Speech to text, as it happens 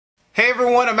Hey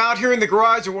everyone, I'm out here in the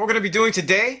garage and what we're going to be doing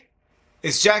today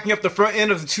is jacking up the front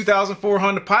end of the 2004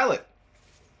 Honda Pilot.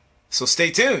 So stay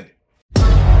tuned.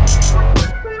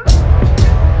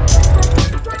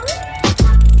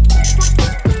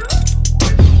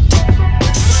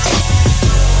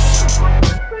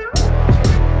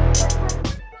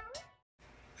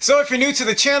 So if you're new to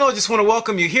the channel, I just want to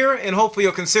welcome you here and hopefully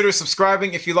you'll consider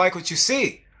subscribing if you like what you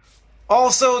see.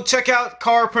 Also, check out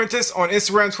Car Apprentice on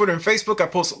Instagram, Twitter, and Facebook. I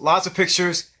post lots of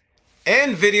pictures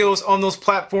and videos on those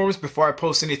platforms before I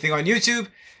post anything on YouTube.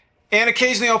 And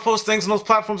occasionally I'll post things on those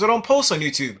platforms I don't post on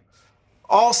YouTube.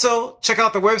 Also, check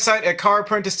out the website at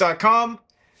carapprentice.com.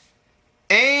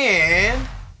 And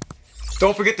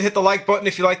don't forget to hit the like button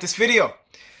if you like this video.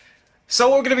 So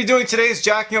what we're going to be doing today is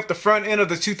jacking up the front end of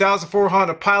the 2004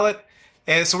 Honda Pilot.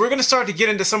 And so we're going to start to get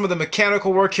into some of the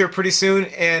mechanical work here pretty soon.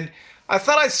 And I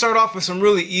thought I'd start off with some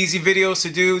really easy videos to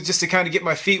do just to kind of get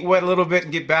my feet wet a little bit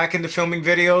and get back into filming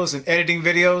videos and editing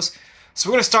videos. So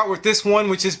we're going to start with this one,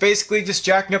 which is basically just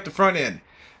jacking up the front end.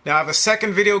 Now I have a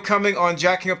second video coming on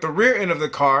jacking up the rear end of the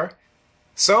car.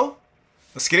 So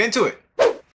let's get into it.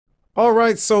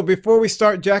 Alright, so before we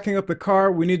start jacking up the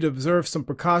car, we need to observe some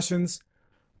precautions.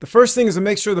 The first thing is to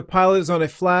make sure the Pilot is on a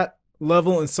flat,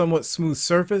 level, and somewhat smooth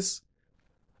surface.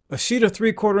 A sheet of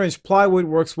 3/4 inch plywood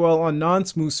works well on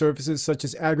non-smooth surfaces such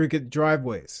as aggregate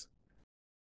driveways.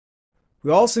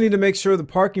 We also need to make sure the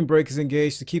parking brake is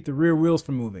engaged to keep the rear wheels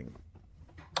from moving.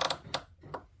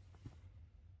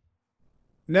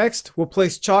 Next, we'll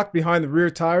place chalk behind the rear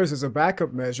tires as a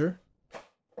backup measure.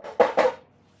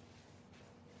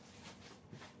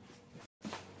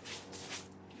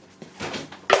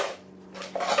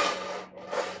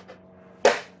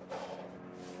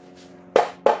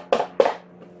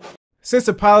 Since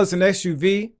the Pilot is an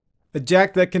SUV, a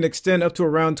jack that can extend up to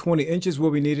around 20 inches will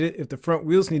be needed if the front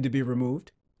wheels need to be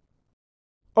removed.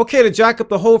 Okay, to jack up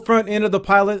the whole front end of the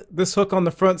Pilot, this hook on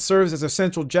the front serves as a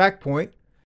central jack point.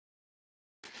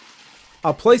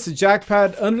 I'll place the jack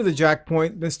pad under the jack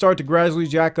point, then start to gradually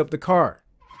jack up the car.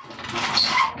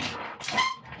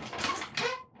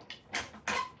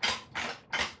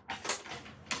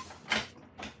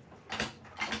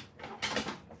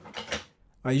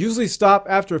 I usually stop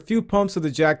after a few pumps of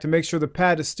the jack to make sure the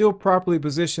pad is still properly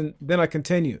positioned, then I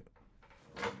continue.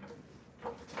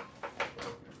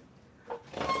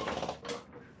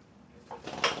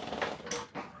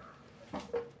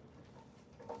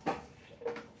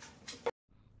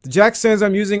 The jack stands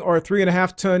I'm using are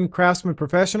 3.5 ton Craftsman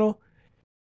Professional,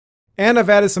 and I've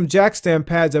added some jack stand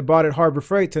pads I bought at Harbor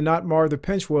Freight to not mar the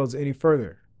pinch welds any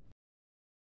further.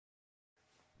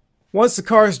 Once the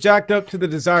car is jacked up to the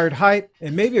desired height,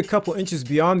 and maybe a couple inches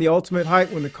beyond the ultimate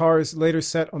height when the car is later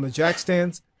set on the jack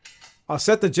stands, I'll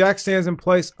set the jack stands in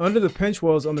place under the pinch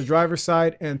welds on the driver's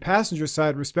side and passenger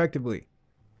side respectively.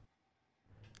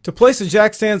 To place the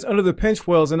jack stands under the pinch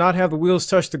welds and not have the wheels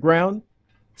touch the ground,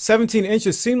 17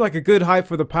 inches seemed like a good height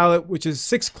for the Pilot, which is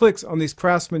 6 clicks on these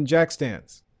Craftsman jack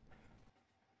stands.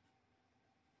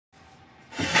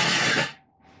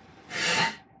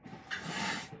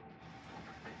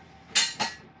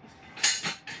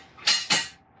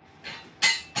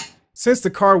 Since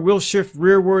the car will shift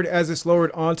rearward as it's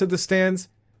lowered onto the stands,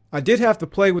 I did have to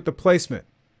play with the placement.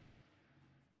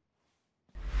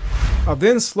 I'll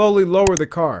then slowly lower the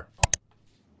car.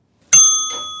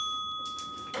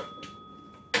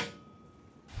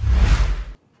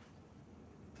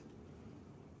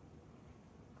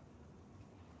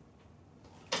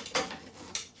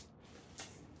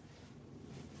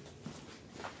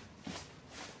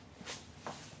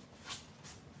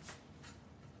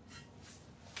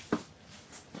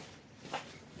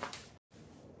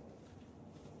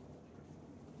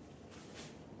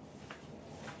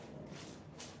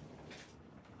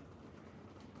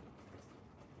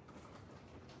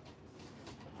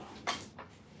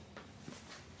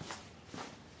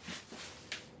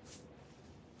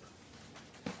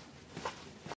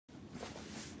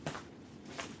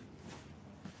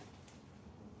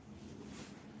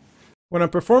 When I'm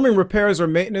performing repairs or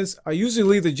maintenance, I usually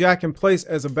leave the jack in place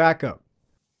as a backup.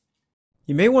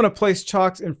 You may want to place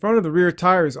chocks in front of the rear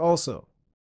tires also.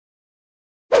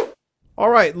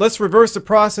 Alright, let's reverse the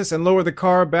process and lower the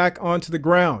car back onto the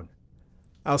ground.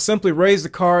 I'll simply raise the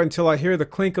car until I hear the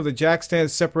clink of the jack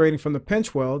stands separating from the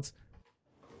pinch welds.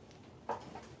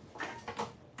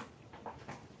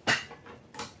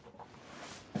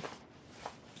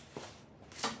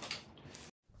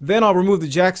 Then I'll remove the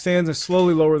jack stands and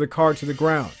slowly lower the car to the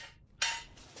ground.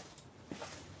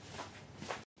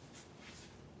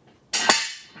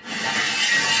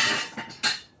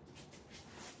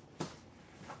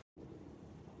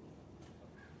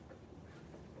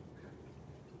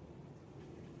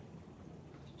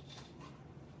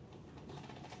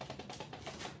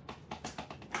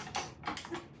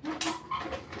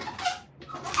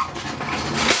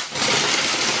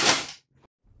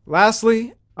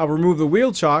 Lastly, I'll remove the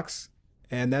wheel chocks,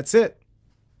 and that's it.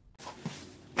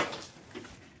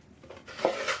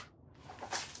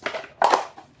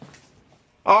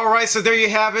 Alright, so there you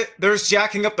have it. There's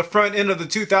jacking up the front end of the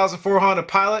 2004 Honda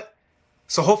Pilot.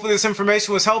 So hopefully this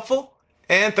information was helpful,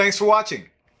 and thanks for watching.